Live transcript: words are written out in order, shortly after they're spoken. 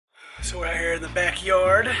So we're out here in the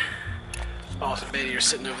backyard. Boss and Betty are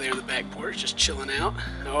sitting over there on the back porch, just chilling out.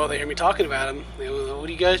 Oh, they hear me talking about them. They go, what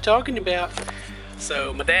are you guys talking about?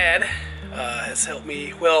 So my dad has helped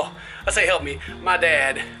me. Well, I say help me. My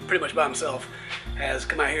dad, pretty much by himself, has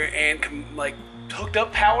come out here and hooked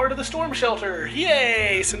up power to the storm shelter.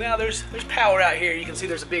 Yay! So now there's power out here. You can see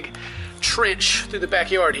there's a big trench through the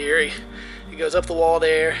backyard here. It goes up the wall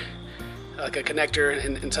there, like a connector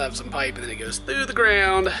inside of some pipe, and then it goes through the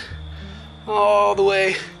ground all the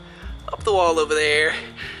way up the wall over there,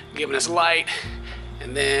 giving us light,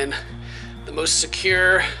 and then the most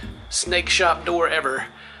secure snake shop door ever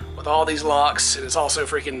with all these locks, and it's also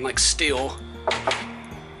freaking like steel.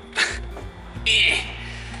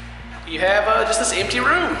 You have just this empty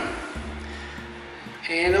room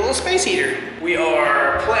and a little space heater. We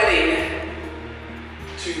are planning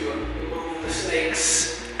to move the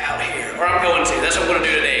snakes out here, or I'm going to. That's what I'm going to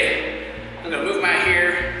do today. I'm going to move them out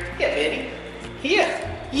here. Yeah, Betty. Yeah.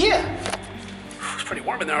 It's pretty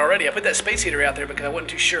warm in there already. I put that space heater out there because I wasn't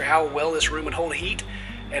too sure how well this room would hold heat,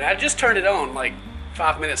 and I just turned it on like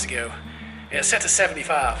 5 minutes ago, and it's set to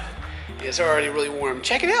 75. It's already really warm.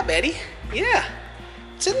 Check it out, Betty. Yeah,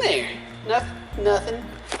 it's in there. Nothing.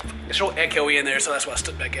 It's real echoey in there, so that's why I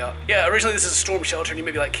stood back out. Yeah, originally this is a storm shelter, and you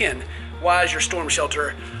may be like, Ken, why is your storm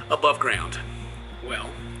shelter above ground? Well,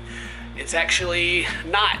 it's actually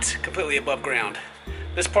not completely above ground.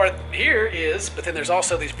 This part here is, but then there's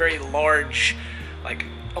also these very large,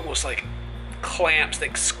 almost like clamps,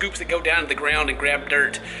 like scoops that go down to the ground and grab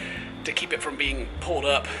dirt to keep it from being pulled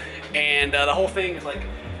up. And the whole thing is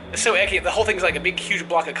it's so echoey. The whole thing's like a big, huge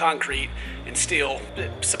block of concrete and steel.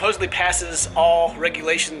 It supposedly passes all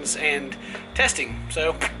regulations and testing.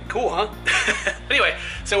 So cool, huh? Anyway,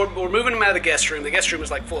 so we're moving them out of the guest room. The guest room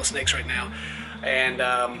is like full of snakes right now. And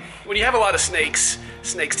when you have a lot of snakes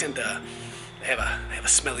tend to have a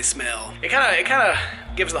smelly smell. It kind of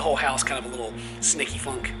gives the whole house kind of a little snaky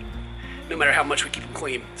funk, no matter how much we keep them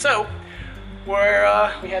clean. So we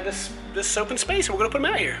had this soap and space, and we're gonna put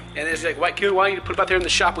them out here. And it's like, why don't you put them out there in the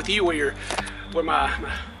shop with you, where my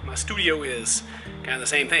studio is? Kind of the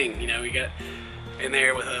same thing, you know. You got in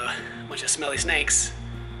there with a bunch of smelly snakes.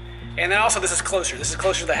 And then also this is closer. This is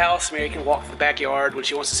closer to the house. Mary can walk to the backyard when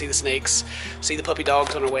she wants to see the snakes, see the puppy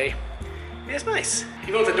dogs on her way. And it's nice.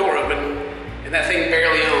 Even with the door open and that thing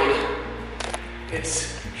barely on,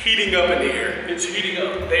 it's heating up in here. It's heating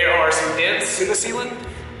up. There are some dents in the ceiling.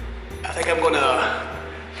 I think I'm gonna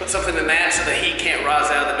put something in that so the heat can't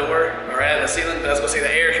rise out of the door or out of the ceiling, but I was gonna say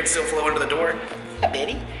the air can still flow under the door. Hi,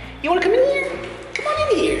 Betty. You wanna come in here? Come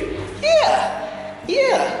on in here.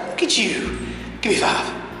 Yeah. Look at you. Give me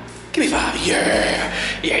 5. Give me 5. Yeah.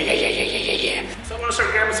 So I'm gonna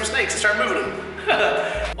start grabbing some snakes and start moving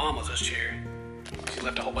them. Mama's this chair. She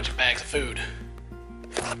left a whole bunch of bags of food.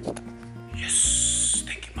 Yes.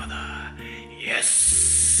 Thank you, Mother.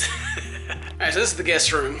 Yes. All right, so this is the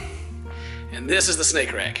guest room. And this is the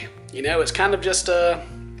snake rack. You know, it's kind of just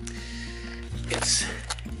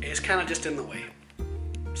it's kind of just in the way.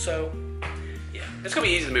 So, yeah, it's gonna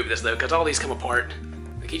be easy to move this though, because all these come apart.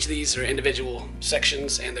 Like each of these are individual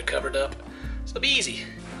sections and they're covered up. So it'll be easy.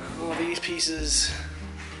 All these pieces,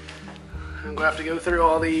 I'm gonna have to go through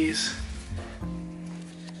all these,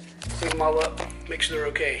 clean them all up, make sure they're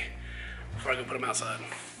okay before I go put them outside.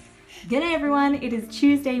 G'day everyone, it is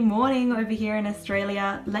Tuesday morning over here in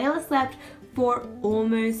Australia. Layla slept for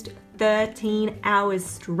almost 13 hours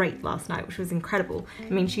straight last night, which was incredible. I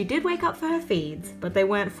mean, she did wake up for her feeds, but they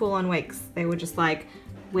weren't full on wakes. They were just like,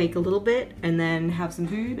 wake a little bit and then have some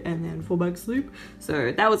food and then fall back to sleep.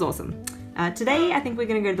 So that was awesome. Today, I think we're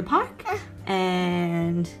gonna go to the park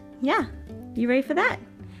and yeah, you ready for that?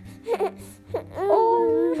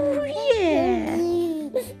 Oh yeah!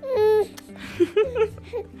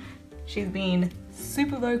 She's been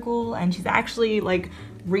super vocal and she's actually like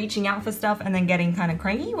reaching out for stuff and then getting kind of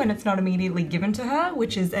cranky when it's not immediately given to her,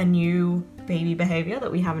 which is a new baby behavior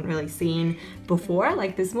that we haven't really seen before.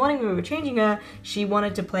 Like this morning when we were changing her, she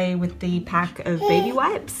wanted to play with the pack of baby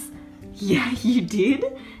wipes. Yeah, you did.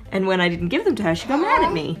 And when I didn't give them to her, she got mad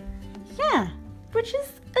at me. Yeah, which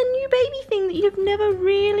is a new baby thing that you've never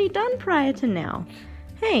really done prior to now.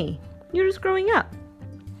 Hey, you're just growing up.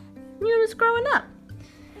 You're just growing up.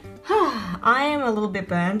 I am a little bit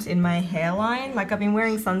burnt in my hairline. Like I've been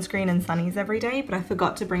wearing sunscreen and sunnies every day, but I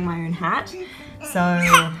forgot to bring my own hat.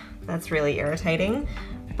 So that's really irritating.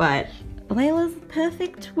 But Layla's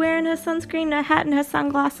perfect wearing her sunscreen, her hat and her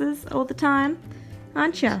sunglasses all the time.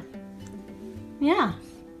 Aren't ya? Yeah.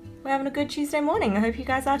 We're having a good Tuesday morning. I hope you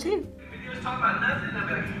guys are too.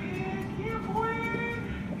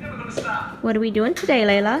 What are we doing today,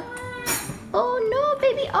 Layla? Oh no,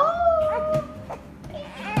 baby. Oh!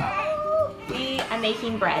 I'm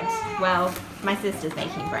making bread. Well, my sister's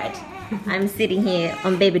making bread. I'm sitting here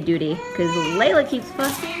on baby duty because Layla keeps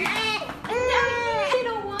fussing.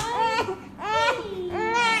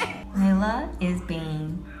 Layla is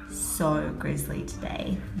being so grizzly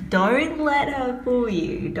today. Don't let her fool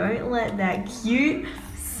you. Don't let that cute,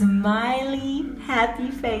 smiley,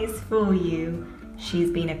 happy face fool you.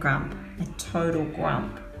 She's been a grump, a total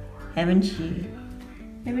grump. Haven't you?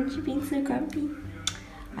 Haven't you been so grumpy?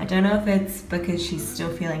 I don't know if it's because she's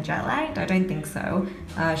still feeling jet lagged. I don't think so.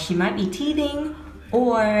 She might be teething,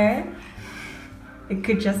 or it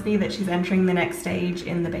could just be that she's entering the next stage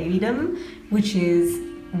in the babydom, which is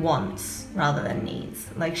wants rather than needs.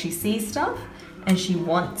 Like, she sees stuff and she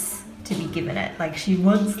wants to be given it. Like, she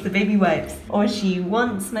wants the baby wipes, or she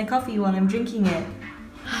wants my coffee while I'm drinking it.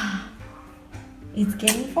 It's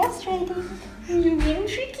getting frustrating. You're getting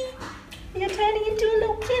tricky. You're turning into a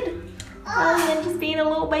little kid rather than just being a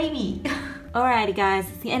little baby. Alrighty guys,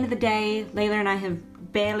 it's the end of the day. Layla and I have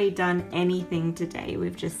barely done anything today.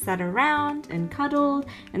 We've just sat around and cuddled,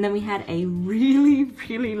 and then we had a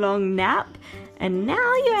really long nap, and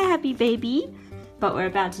now you're a happy baby. But we're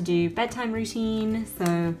about to do bedtime routine,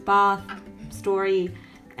 so bath, story,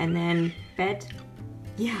 and then bed.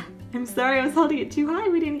 Yeah, I'm sorry I was holding it too high.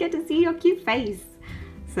 We didn't get to see your cute face.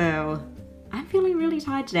 So I'm feeling really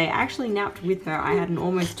tired today. I actually napped with her. I had an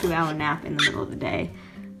almost 2-hour nap in the middle of the day.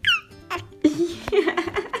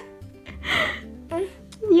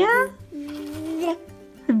 Yeah.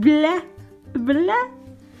 Blah. Blah.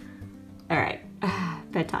 Alright.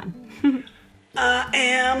 Bedtime. I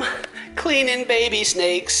am cleaning baby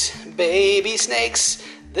snakes. Baby snakes.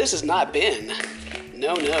 This has not been.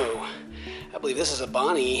 No. I believe this is a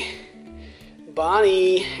Bonnie.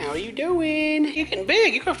 Bonnie, how are you doing? You're getting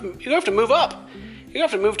big. You have to move up. You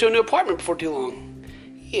have to move to a new apartment before too long.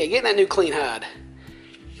 Yeah, get that new clean hide.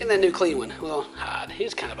 Get that new clean one. Well, hide.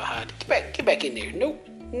 He's kind of a hide. Get back in there. Nope.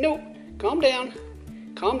 Calm down.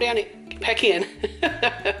 Get back in.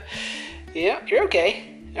 Yeah, you're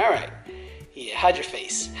okay. All right. Yeah, hide your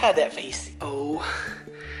face. Hide that face. Oh,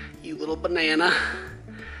 you little banana.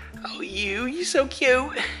 Oh, you're so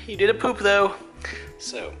cute. You did a poop though.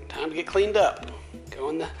 So, time to get cleaned up. Go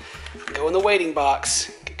in the waiting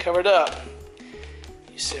box. Get covered up.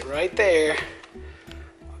 You sit right there.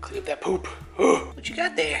 I'll clean up that poop. Oh, what you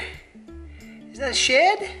got there? Is that a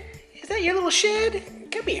shed? Is that your little shed?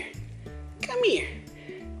 Come here.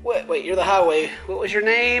 Wait, you're the highway. What was your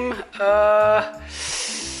name?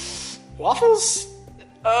 Waffles?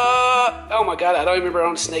 Oh my god, I don't remember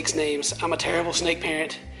on snakes' names. I'm a terrible snake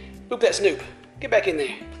parent. Boop that Snoop. Get back in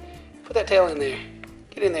there. Put that tail in there.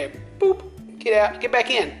 Get in there. Boop. Get out. Get back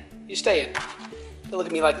in. You stay in. Don't look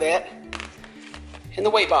at me like that. In the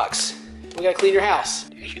weight box. We gotta clean your house.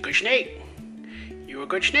 You're a good snake. You a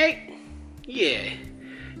good snake? Yeah.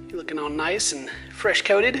 You're looking all nice and fresh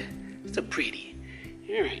coated. So pretty.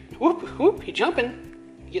 Alright. Whoop. You jumping.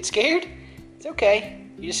 You get scared? It's okay.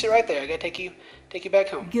 You just sit right there. I gotta take you back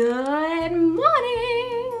home. Good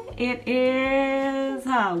morning. It is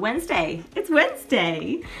Wednesday. It's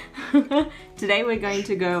Wednesday. Today we're going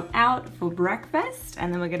to go out for breakfast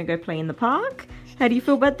and then we're going to go play in the park. How do you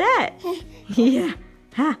feel about that? Yeah.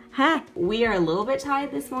 Ha. We are a little bit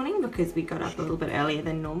tired this morning because we got up a little bit earlier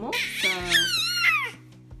than normal. So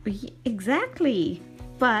exactly.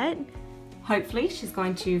 But hopefully she's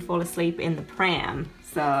going to fall asleep in the pram.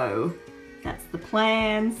 So that's the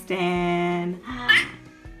plan, Stan.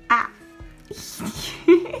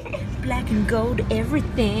 Black and gold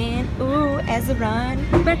everything. Ooh, as a run.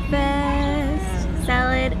 Breakfast,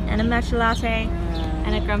 salad, and a matcha latte,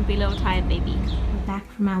 and a grumpy little tired baby. We're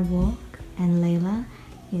back from our walk, and Layla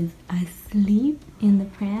is asleep in the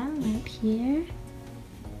pram right here.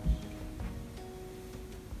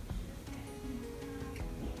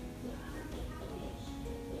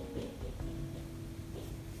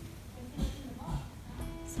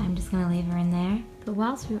 So I'm just gonna leave her in there. But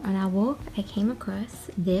whilst we were on our walk, I came across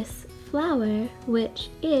this flower, which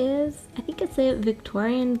is, I think it's a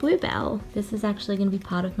Victorian bluebell. This is actually gonna be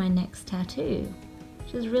part of my next tattoo,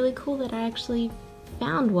 which is really cool that I actually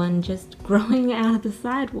found one just growing out of the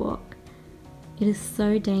sidewalk. It is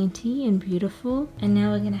so dainty and beautiful. And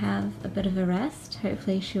now we're gonna have a bit of a rest.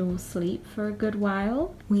 Hopefully she will sleep for a good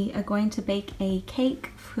while. We are going to bake a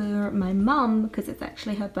cake for my mum because it's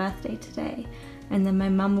actually her birthday today. And then my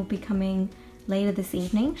mum will be coming later this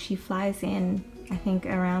evening. She flies in, I think,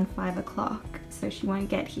 around 5 o'clock, so she won't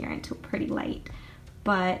get here until pretty late.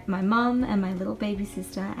 But my mum and my little baby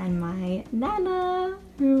sister and my nana,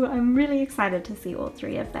 who I'm really excited to see all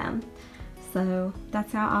three of them. So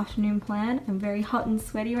that's our afternoon plan. I'm very hot and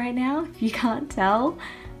sweaty right now, if you can't tell.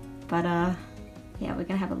 But Yeah, we're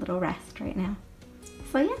gonna have a little rest right now.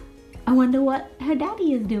 So yeah, I wonder what her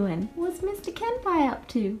daddy is doing. What's Mr. Ken Pie up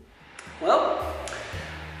to? Well,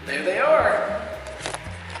 there they are.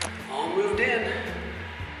 All moved in.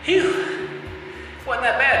 Phew. Wasn't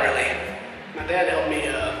that bad, really. My dad helped me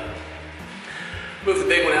move the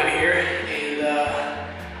big one out here, and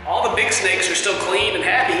all the big snakes are still clean and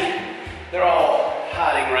happy. They're all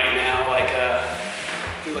hiding right now, like,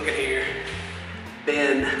 if you look at here.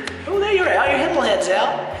 Ben. Oh, there you're out. Your little head's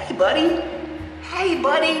out. Hey, buddy. Hey,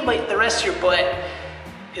 buddy. But the rest of your butt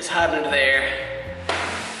is hiding under there.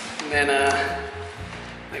 And then,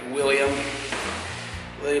 like William.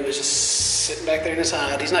 William is just sitting back there in his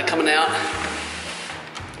hide. He's not coming out.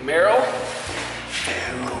 Meryl.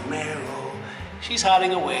 Meryl. She's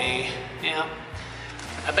hiding away. Yeah.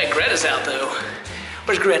 I bet Greta's out, though.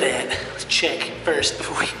 Where's Greta at? Let's check first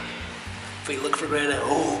before we look for Greta.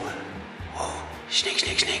 Oh. Snake,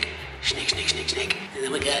 snake, snake. Snake, snake, snake, snake. And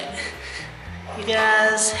then we got you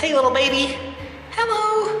guys. Hey, little baby.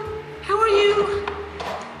 Hello. How are you?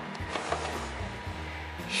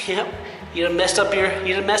 Yep. You done messed up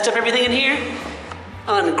everything in here?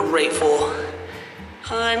 Ungrateful.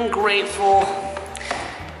 Ungrateful.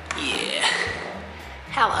 Yeah.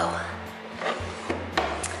 Hello.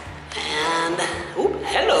 And oh,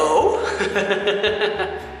 hello.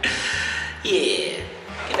 Yeah.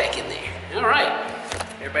 Get back in there. All right.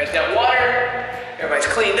 Everybody's got water. Everybody's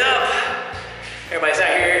cleaned up. Everybody's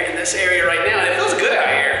out here in this area right now. And it feels good out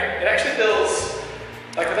here. It actually feels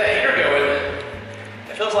like with that heater going,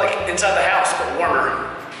 it feels like inside the house, but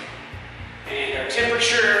warmer. And our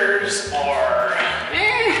temperatures are,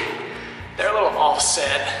 they're a little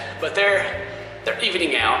offset, but they're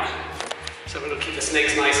evening out. So we're gonna keep the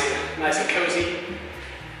snakes nice and cozy.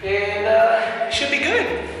 And it should be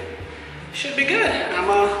good. Should be good.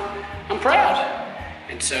 I'm proud.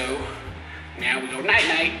 And so now we go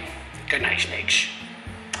night-night. Good night, snakes.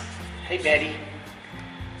 Hey, Betty.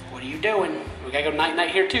 What are you doing? We gotta go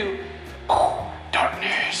night-night here too. Oh,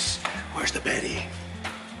 darkness. Where's the Betty?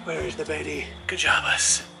 Where is the Betty? Good job,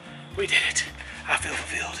 us. We did it. I feel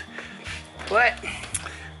fulfilled. But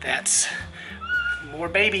that's more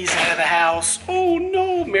babies out of the house. Oh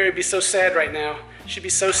no, Mary'd be so sad right now. She'd be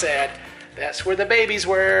so sad. That's where the babies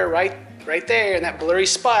were, right there in that blurry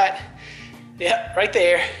spot. Yep, right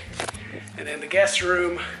there. And then the guest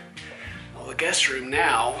room. Well, the guest room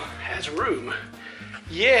now has a room.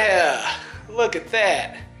 Yeah, look at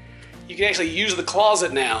that. You can actually use the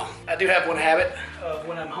closet now. I do have one habit of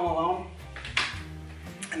when I'm home alone,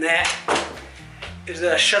 and that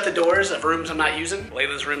is shut the doors of rooms I'm not using.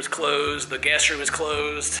 Layla's room's closed, the guest room is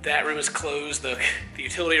closed, that room is closed, the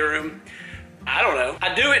utility room. I don't know.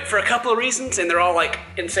 I do it for a couple of reasons, and they're all like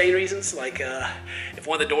insane reasons. Like if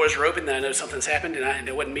one of the doors are open, then I know something's happened and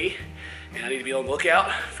it wasn't me, and I need to be on the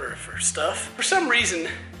lookout for stuff. For some reason,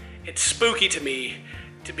 it's spooky to me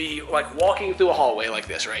to be like walking through a hallway like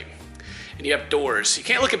this, right? And you have doors. You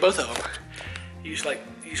can't look at both of them. You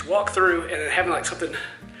just walk through and then having like something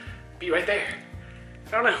be right there.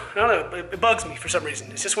 I don't know, it bugs me for some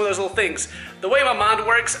reason. It's just one of those little things. The way my mind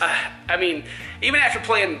works, I mean, even after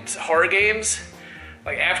playing horror games,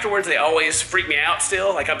 like afterwards they always freak me out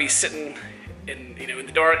still. Like I'll be sitting in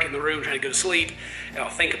the dark in the room trying to go to sleep, and I'll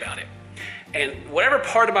think about it. And whatever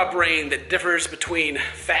part of my brain that differs between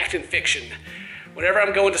fact and fiction, whenever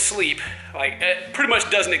I'm going to sleep, like it pretty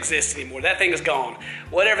much doesn't exist anymore. That thing is gone.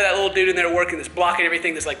 Whatever that little dude in there working that's blocking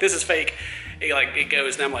everything that's like, this is fake, it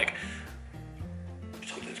goes, and I'm like,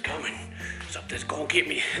 something's coming. Something's gonna get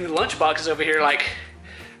me. And the lunchbox is over here like,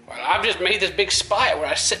 well, I've just made this big spot where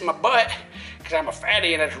I sit in my butt because I'm a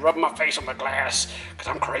fatty and I just rub my face on the glass because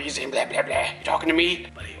I'm crazy and blah, blah, blah. You talking to me?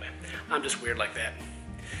 But anyway, I'm just weird like that.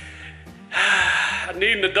 I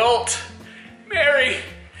need an adult. Mary,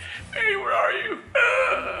 where are you?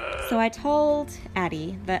 So I told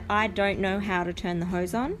Addie that I don't know how to turn the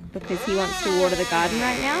hose on because he wants to water the garden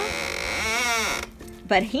right now.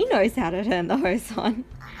 But he knows how to turn the hose on.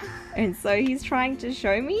 And so he's trying to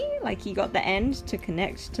show me, like he got the end to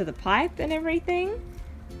connect to the pipe and everything.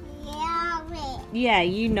 Yeah,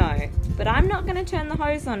 you know. But I'm not going to turn the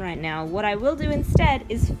hose on right now. What I will do instead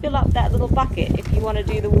is fill up that little bucket if you want to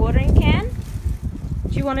do the watering can.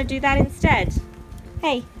 Do you want to do that instead?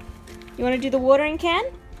 Hey, you want to do the watering can?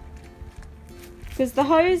 Because the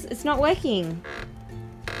hose, it's not working.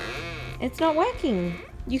 It's not working.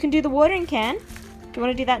 You can do the watering can. Do you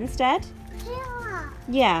want to do that instead?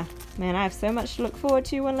 Yeah. Man, I have so much to look forward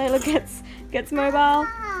to when Layla gets mobile.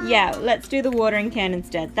 Yeah, let's do the watering can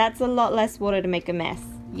instead. That's a lot less water to make a mess.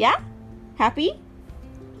 Yeah? Happy?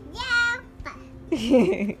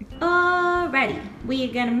 Alrighty,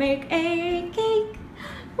 we're gonna make a cake.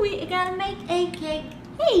 We're gonna make a cake.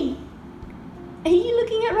 Hey, are you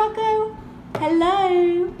looking at Rocco?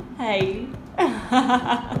 Hello. Hey.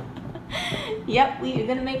 Yep, we are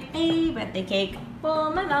gonna make a birthday cake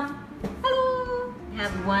for my mum. Hello.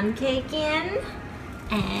 Have one cake in,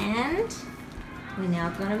 and we're now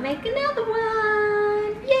gonna make another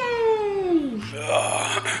one. Yay!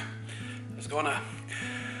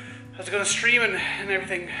 I was gonna stream and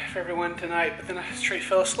everything for everyone tonight, but then I straight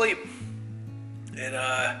fell asleep. And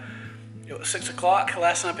it was 6 o'clock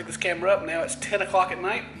last time I picked this camera up. Now it's 10 o'clock at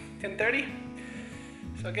night, 10:30.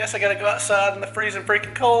 So I guess I gotta go outside in the freezing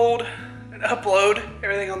freaking cold and upload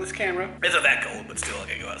everything on this camera. It's not that cold, but still I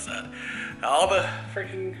gotta go outside. All the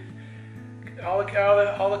freaking, all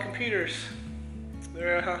the computers.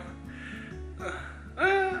 They're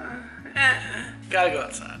gotta go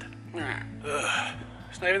outside.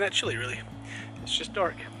 It's not even that chilly, really. It's just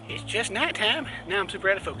dark. It's just nighttime. Now I'm super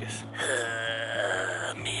out of focus.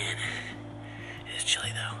 Man, it's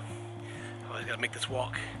chilly though. I always gotta make this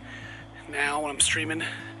walk now when I'm streaming,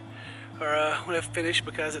 or when I finish,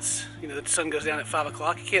 because it's, you know, the sun goes down at 5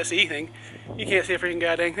 o'clock. You can't see anything. You can't see a freaking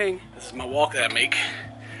goddamn thing. This is my walk that I make.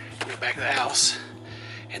 Go back to the house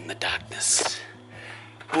in the darkness.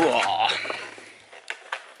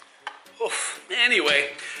 Oof.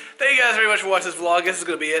 Anyway, thank you guys very much for watching this vlog. This is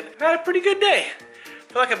gonna be it. I had a pretty good day.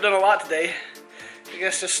 I feel like I've done a lot today. I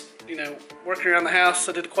guess just, you know, working around the house.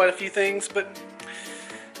 I did quite a few things, but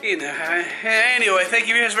you know. Anyway, thank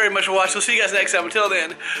you guys very much for watching. We'll see you guys next time. Until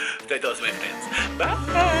then, stay toasty, my friends.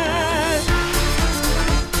 Bye.